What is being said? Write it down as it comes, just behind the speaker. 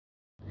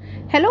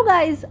Hello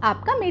guys,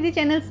 आपका मेरे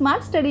channel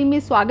smart study में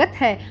स्वागत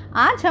है।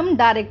 आज हम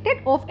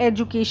डायरेक्टरेट ऑफ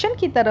एजुकेशन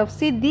की तरफ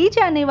से दी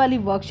जाने वाली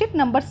वर्कशीट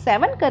नंबर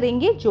 7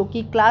 करेंगे, जो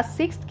कि क्लास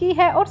 6 की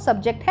है और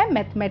सब्जेक्ट है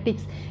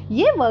मैथमेटिक्स।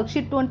 ये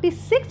वर्कशीट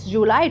 26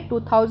 जुलाई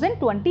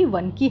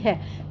 2021 की है।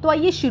 तो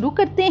आइए शुरू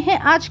करते हैं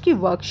आज की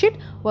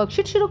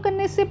वर्कशीट शुरू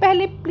करने से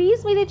पहले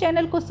प्लीज़ मेरे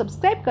चैनल को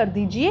सब्सक्राइब कर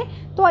दीजिए।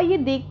 तो आइए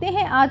देखते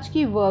हैं आज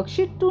की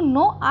worksheet. To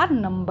know our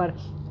number,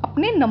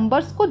 अपने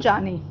नंबर्स को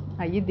जानें।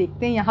 आइए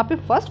देखते हैं यहाँ पे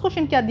फर्स्ट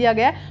क्वेश्चन क्या दिया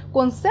गया है।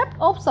 Concept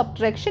of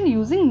subtraction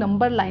using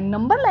number line.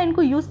 Number line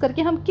को यूज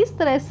करके हम किस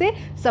तरह से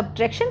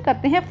सब्ट्रैक्शन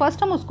करते हैं,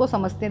 फर्स्ट हम उसको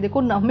समझते हैं।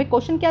 देखो हमें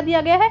क्वेश्चन क्या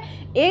दिया गया है,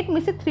 8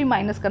 में से 3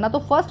 माइनस करना।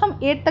 तो फर्स्ट हम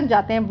 8 तक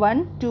जाते हैं,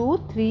 1 2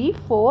 3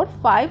 4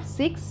 5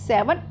 6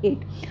 7 8।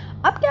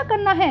 अब क्या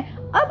करना है,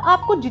 अब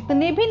आपको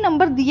जितने भी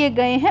नंबर दिए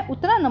गए हैं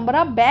उतना नंबर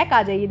आप बैक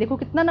आ जाइए। देखो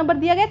कितना नंबर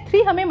दिया गया है,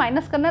 3 हमें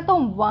माइनस करना है, तो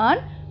हम 1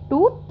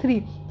 2 3,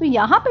 तो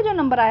यहाँ पे जो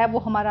नंबर आया वो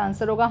हमारा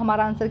आंसर होगा।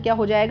 हमारा आंसर क्या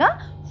हो जाएगा,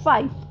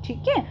 5।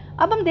 ठीक है,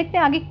 अब हम देखते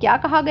हैं आगे क्या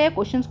कहा गया,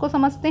 क्वेश्चंस को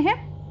समझते हैं।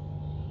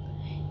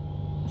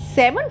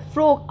 7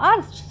 frog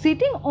are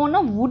sitting on a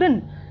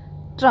wooden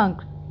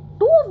trunk,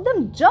 2 of them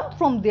jump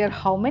from there,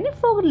 how many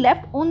frog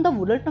left on the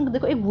wooden trunk।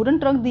 देखो एक वुडन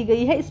ट्रंक दी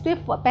गई है, इस पे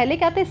पहले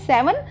क्या थे,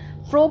 7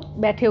 फ्रॉग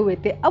बैठे हुए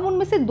थे। अब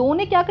उनमें से 2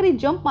 ने क्या करी,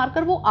 जंप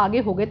मारकर वो आगे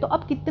हो गए। तो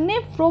अब कितने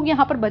फ्रॉग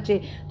यहाँ पर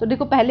बचे, तो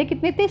देखो पहले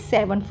कितने थे,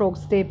 7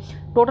 फ्रॉग्स थे।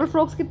 टोटल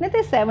फ्रॉग्स कितने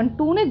थे, 7।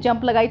 2 ने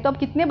जंप लगाई, तो अब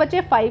कितने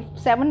बचे, 5।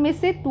 7 में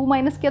से 2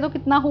 माइनस किया तो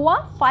कितना हुआ,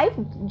 5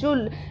 जो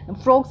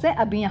फ्रॉग्स हैं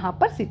अभी यहाँ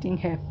पर सिटिंग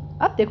है।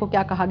 अब देखो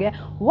क्या कहा गया,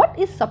 what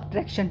is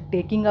subtraction,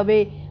 taking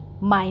away,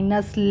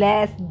 minus,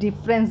 less,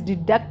 difference,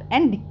 deduct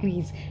and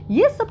decrease.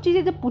 ये सब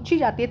चीज़ें जब पूछी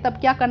जाती है तब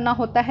क्या करना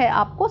होता है,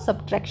 आपको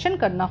सब्ट्रैक्शन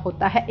करना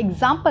होता है।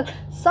 Example,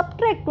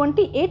 subtract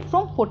 28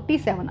 from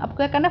 47। अब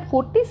क्या करना है,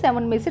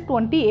 47 में से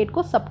 28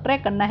 को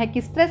सब्ट्रैक्ट करना है।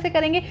 किस तरह से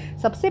करेंगे,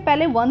 सबसे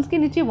पहले वंस के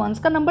नीचे वंस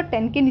का नंबर,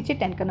 10 के नीचे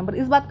 10 का नंबर।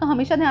 इस बात का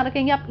हमेशा ध्यान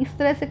रखेंगे, आप इस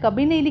तरह से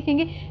कभी नहीं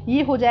लिखेंगे,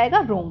 ये हो जाएगा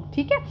रॉन्ग।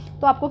 ठीक है,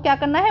 तो आपको क्या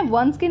करना है,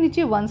 वंस के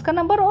नीचे वंस का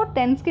नंबर और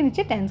 10 के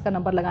नीचे 10 का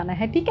नंबर लगाना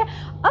है। ठीक है,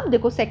 अब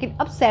देखो सेकंड,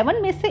 अब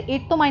 7 में से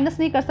 8 तो माइनस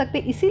नहीं कर सकते,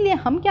 इसीलिए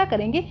हम क्या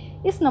करेंगे,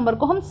 इस नंबर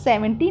को हम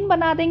 17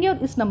 बना देंगे और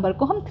इस नंबर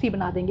को हम 3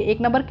 बना देंगे।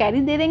 एक नंबर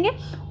कैरी दे देंगे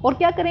और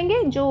क्या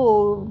करेंगे,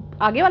 जो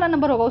आगे वाला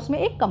नंबर होगा उसमें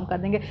 1 कम कर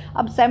देंगे।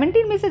 अब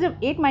 17 में से जब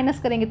 8 माइनस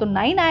करेंगे तो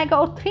 9 आएगा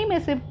और 3 में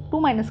से 2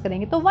 माइनस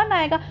करेंगे तो 1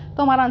 आएगा।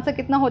 तो हमारा आंसर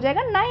कितना हो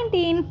जाएगा,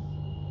 19।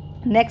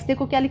 नेक्स्ट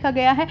देखो क्या लिखा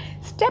गया है,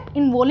 step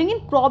involving in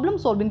problem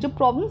solving. जो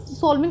प्रॉब्लम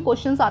सॉल्विंग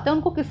क्वेश्चंस आते हैं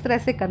उनको किस तरह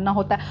से करना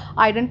होता है।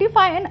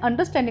 Identify and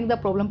understanding the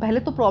problem, पहले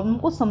तो प्रॉब्लम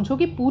को समझो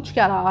कि पूछ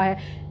क्या रहा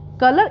है।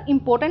 कलर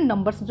इंपॉर्टेंट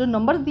नंबर्स, जो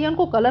नंबर्स दिए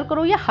उनको कलर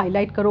करो या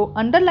हाईलाइट करो।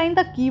 अंडरलाइन द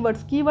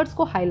कीवर्ड्स, कीवर्ड्स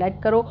को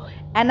हाईलाइट करो।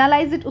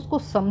 एनालाइज इट, उसको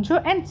समझो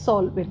एंड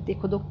सॉल्व इट।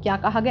 देखो तो क्या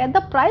कहा गया, the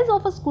price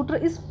of a scooter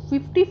is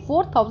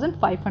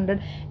 54,500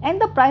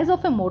 and the price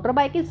of A motor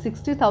bike is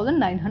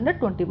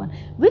 60,921।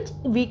 Which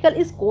vehicle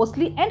is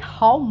costly and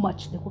how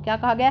much. देखो क्या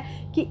कहा गया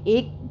कि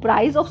एक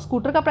प्राइस ऑफ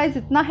स्कूटर का प्राइस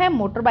इतना है,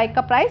 मोटर बाइक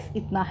का प्राइस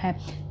इतना है।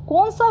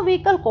 कौन सा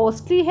व्हीकल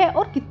कॉस्टली है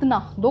और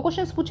कितना, 2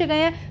 क्वेश्चंस पूछे गए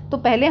हैं। तो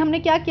पहले हमने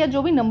क्या किया,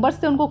 जो भी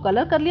नंबर्स थे उनको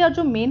कलर कर लिया और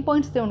जो मेन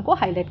पॉइंट्स थे उनको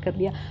हाईलाइट कर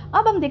लिया।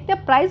 अब हम देखते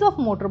हैं price of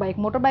motor bike.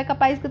 Motor bike का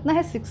प्राइस कितना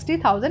है,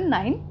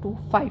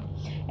 60,925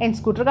 एंड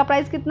स्कूटर का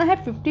प्राइस कितना है,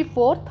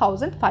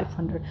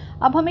 54,500।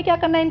 अब हमें क्या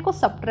करना है, इनको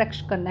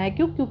सब्ट्रैक्ट करना है।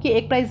 क्यों, क्योंकि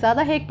एक प्राइस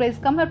ज़्यादा है एक प्राइस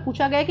कम है और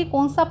पूछा गया है कि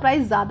कौन सा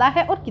प्राइस ज़्यादा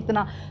है और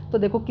कितना। तो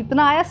देखो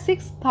कितना आया,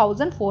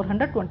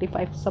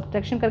 6,425।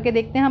 सब्ट्रैक्शन करके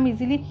देखते हैं हम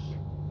इजीली।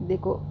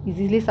 देखो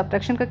इजीली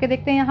सब्ट्रैक्शन करके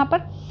देखते हैं। यहाँ पर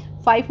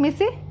 5 में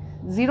से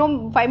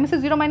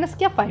 0 माइनस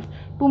किया 5,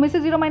 2 में से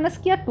 0 माइनस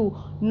किया 2,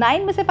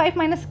 9 में से 5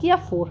 माइनस किया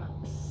 4,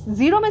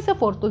 0 में से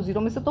 4, तो 0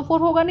 में से तो 4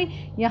 होगा नहीं,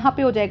 यहाँ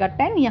पे हो जाएगा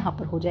 10, यहाँ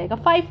पर हो जाएगा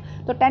 5।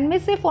 तो 10 में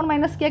से 4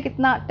 माइनस किया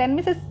कितना, 10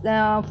 में से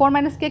 4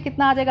 माइनस किया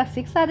कितना आ जाएगा,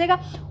 6 आ जाएगा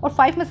और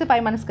 5 में से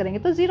 5 माइनस करेंगे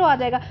तो 0 आ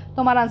जाएगा।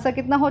 तो हमारा आंसर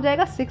कितना हो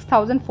जाएगा,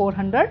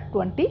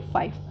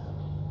 6,425।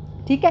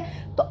 ठीक है,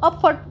 तो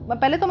अब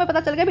पहले तो हमें पता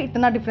चल गया भी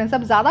इतना डिफरेंस।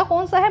 अब ज़्यादा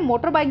कौन सा है,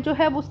 मोटर बाइक जो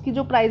है वो उसकी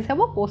जो प्राइस है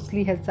वो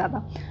कॉस्टली है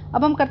ज़्यादा।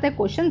 अब हम करते हैं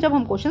क्वेश्चन। जब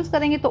हम क्वेश्चंस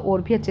करेंगे तो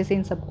और भी अच्छे से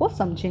इन सबको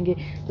समझेंगे।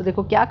 तो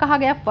देखो क्या कहा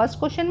गया फर्स्ट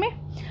क्वेश्चन में,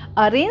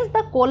 arrange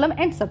the column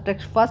and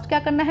subtract. First क्या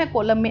करना है,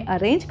 कॉलम में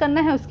अरेंज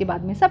करना है, उसके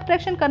बाद में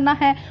सब्ट्रैक्शन करना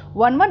है।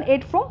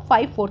 118 फ्रॉम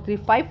 543,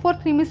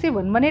 543 में से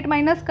 118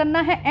 माइनस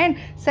करना है एंड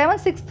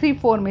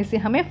 7634 में से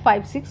हमें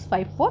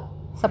 5654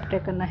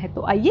 सब्ट्रैक्ट करना है।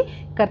 तो आइए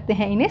करते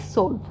हैं इन्हें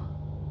सोल्व।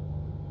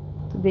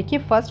 तो देखिए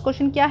फर्स्ट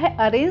क्वेश्चन क्या है,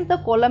 arrange the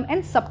column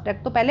and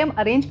subtract. तो पहले हम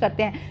अरेंज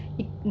करते हैं,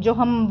 जो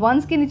हम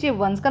वंस के नीचे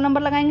वंस का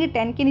नंबर लगाएंगे,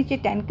 10 के नीचे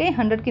 10 के,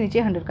 100 के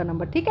नीचे 100 का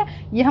नंबर। ठीक है,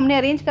 ये हमने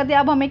अरेंज कर दिया।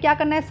 अब हमें क्या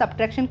करना है,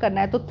 सब्ट्रैक्शन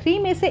करना है। तो 3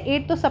 में से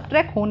 8 तो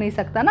सब्ट्रैक्ट हो नहीं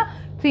सकता ना,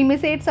 3 में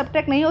से 8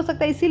 सब्ट्रैक्ट नहीं हो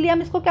सकता, इसीलिए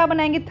हम इसको क्या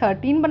बनाएंगे,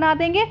 13 बना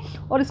देंगे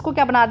और इसको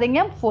क्या बना देंगे,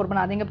 हम 4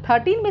 बना देंगे। अब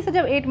 13 में से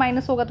जब 8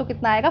 माइनस होगा तो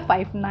कितना आएगा,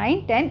 5,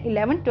 9, 10,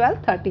 11, 12,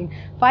 13,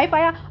 5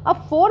 आया। अब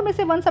 4 में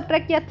से 1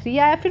 सब्ट्रैक्ट किया 3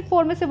 आया, फिर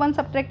 4 में से 1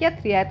 सब्ट्रैक्ट किया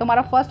 3 आया। तो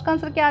हमारा फर्स्ट का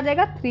आंसर क्या आ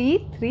जाएगा, 3,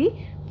 3,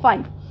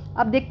 5।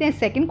 अब देखते हैं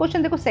सेकंड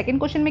क्वेश्चन। देखो सेकंड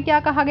क्वेश्चन में क्या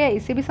कहा गया,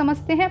 इसे भी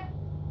समझते हैं।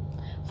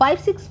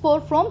 564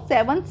 फ्रॉम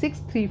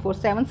 7634,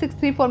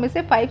 7634 में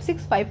से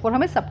 5654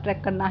 हमें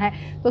सब्ट्रैक्ट करना है।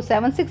 तो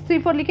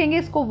 7634 लिखेंगे,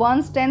 इसको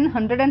वंस, 10,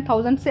 100 एंड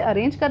 1000 से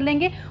अरेंज कर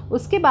लेंगे।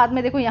 उसके बाद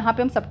में देखो यहाँ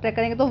पे हम सब्ट्रैक्ट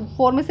करेंगे, तो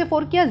 4 में से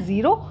 4 किया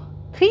 0,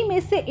 3 में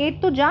से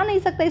 8 तो जा नहीं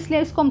सकता,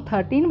 इसलिए इसको हम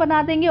 13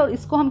 बना देंगे और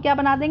इसको हम क्या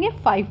बना देंगे,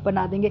 5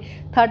 बना देंगे।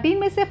 13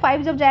 में से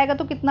 5 जब जाएगा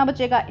तो कितना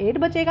बचेगा, 8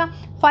 बचेगा।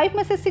 5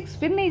 में से 6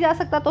 फिर नहीं जा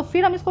सकता, तो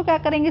फिर हम इसको क्या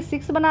करेंगे,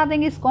 6 बना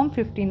देंगे, इसको हम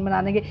 15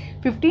 बना देंगे।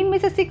 15 में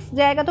से 6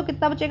 जाएगा तो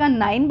कितना बचेगा,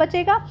 9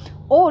 बचेगा,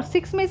 और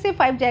 6 में से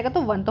 5 जाएगा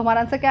तो 1, तो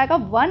हमारा आंसर क्या आएगा,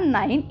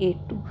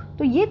 1982।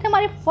 तो ये थे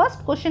हमारे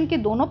फर्स्ट क्वेश्चन के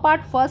दोनों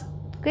पार्ट, फर्स्ट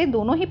के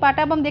दोनों ही पार्ट।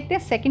 अब हम देखते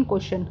हैं सेकेंड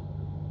क्वेश्चन।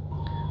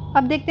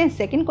 अब देखते हैं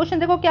सेकंड क्वेश्चन,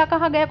 देखो क्या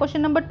कहा गया,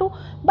 question number 2,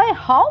 by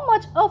how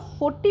much a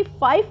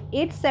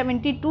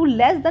 45,872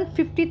 less than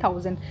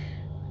 50,000।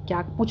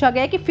 क्या पूछा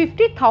गया है कि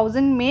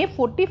 50,000 में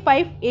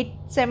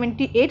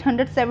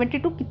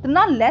 45,872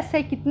 कितना लेस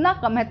है, कितना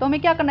कम है। तो हमें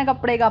क्या करने का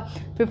पड़ेगा,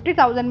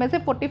 50,000 में से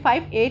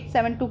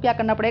 45,872 क्या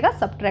करना पड़ेगा,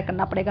 सब्ट्रैक्ट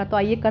करना पड़ेगा। तो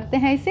आइए करते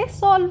हैं इसे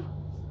सॉल्व।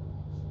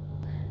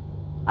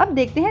 अब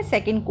देखते हैं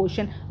second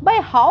question, by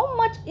how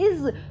much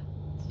is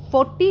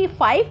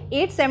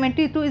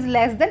 45,872 is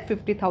less than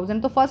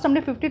 50,000। तो फर्स्ट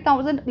हमने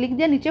 50,000 लिख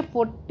दिया, नीचे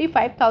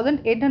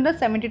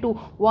 45,872,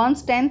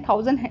 वंस,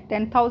 10,000,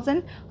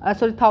 10,000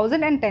 सॉरी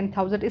 1000 एंड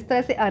 10,000 इस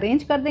तरह से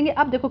अरेंज कर देंगे।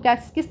 अब देखो क्या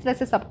किस तरह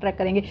से सब्ट्रैक्ट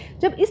करेंगे।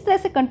 जब इस तरह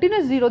से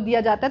कंटिन्यूस जीरो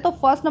दिया जाता है तो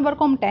फर्स्ट नंबर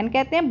को हम 10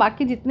 कहते हैं,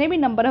 बाकी जितने भी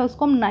नंबर है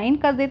उसको हम 9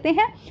 कर देते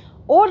हैं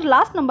और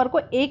लास्ट नंबर को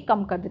 1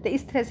 कम कर देते हैं,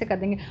 इस तरह से कर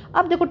देंगे।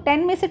 अब देखो 10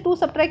 में से 2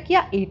 सब्ट्रैक्ट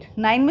किया 8,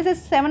 9 में से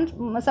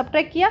 7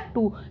 सब्ट्रैक्ट किया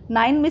 2,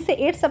 9 में से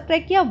 8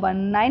 सब्ट्रैक्ट किया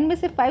 1, 9 में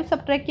से 5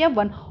 सब्ट्रैक्ट किया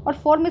 1 और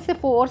 4 में से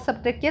 4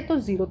 सब्ट्रैक्ट किया तो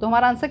 0। तो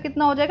हमारा आंसर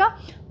कितना हो जाएगा,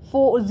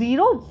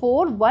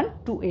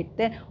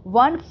 4128।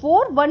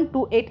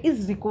 4128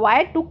 इज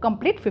रिक्वायर्ड टू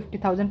कंप्लीट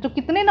 50,000। तो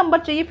कितने नंबर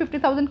चाहिए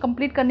 50,000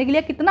 कंप्लीट करने के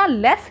लिए, कितना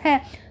लेस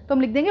है, तो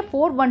हम लिख देंगे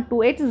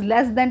 4128 इज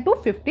लेस देन टू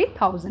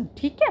 50,000।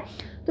 ठीक है,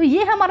 तो ये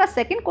है हमारा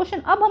सेकंड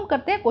क्वेश्चन। अब हम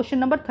करते हैं क्वेश्चन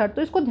नंबर 3।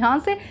 तो इसको ध्यान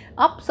से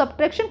आप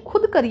सब्ट्रैक्शन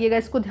खुद करिएगा,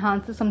 इसको ध्यान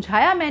से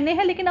समझाया मैंने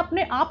है, लेकिन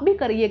अपने आप भी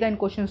करिएगा इन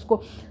क्वेश्चंस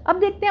को। अब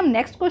देखते हैं हम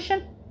नेक्स्ट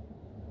क्वेश्चन।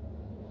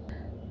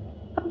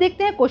 अब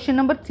देखते हैं क्वेश्चन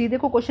नंबर 3।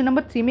 देखो क्वेश्चन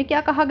नंबर 3 में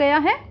क्या कहा गया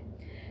है,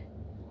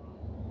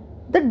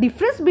 the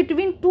difference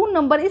between two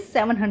number is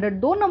 700।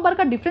 दो नंबर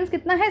का डिफरेंस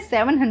कितना है,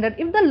 700।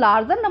 If the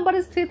larger number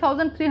is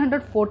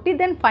 3,340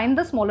 then find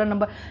the smaller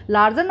number.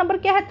 Larger number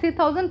क्या है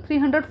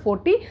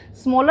 3,340,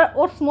 स्मॉलर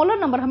और स्मॉलर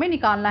नंबर हमें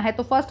निकालना है।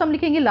 तो फर्स्ट हम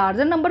लिखेंगे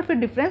लार्जर नंबर, फिर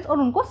डिफरेंस और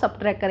उनको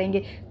सब्ट्रैक्ट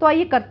करेंगे। तो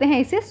आइए करते हैं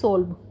इसे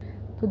सोल्व।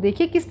 तो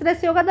देखिए किस तरह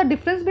से होगा, the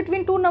difference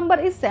between two number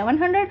is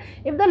 700,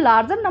 if the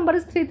larger number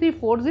is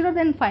 3340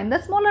 then find the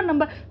smaller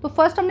number. तो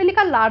फर्स्ट हमने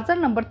लिखा larger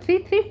number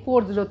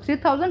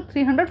 3340,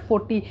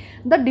 3340।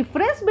 The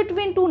difference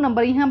between two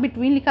number, यहाँ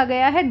बिटवीन लिखा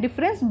गया है,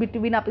 डिफरेंस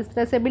बिटवीन आप इस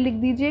तरह से भी लिख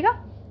दीजिएगा,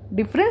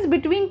 difference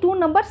between two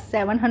number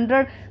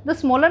 700। The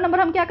smaller number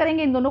हम क्या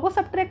करेंगे, इन दोनों को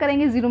सब्ट्रैक्ट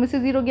करेंगे। 0 में से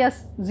 0 गया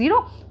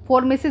 0,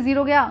 4 में से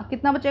 0 गया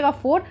कितना बचेगा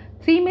 4,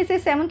 3 में से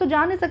 7 तो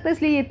जा नहीं सकता,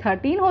 इसलिए ये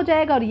 13 हो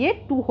जाएगा और ये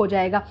 2 हो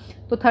जाएगा।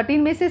 तो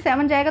 13 में से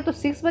 7 जाएगा तो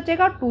 6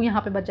 बचेगा और 2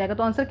 यहाँ पे बच जाएगा।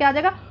 तो आंसर क्या आ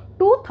जाएगा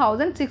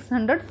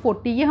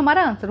 2640, ये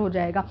हमारा आंसर हो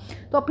जाएगा।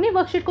 तो अपनी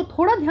वर्कशीट को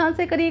थोड़ा ध्यान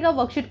से करिएगा,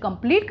 वर्कशीट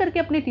कंप्लीट करके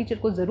अपने टीचर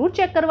को ज़रूर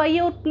चेक करवाइए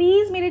और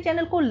प्लीज़ मेरे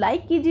चैनल को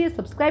लाइक कीजिए,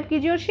 सब्सक्राइब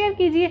कीजिए और शेयर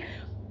कीजिए।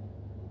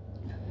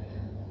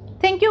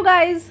 Thank you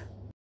guys.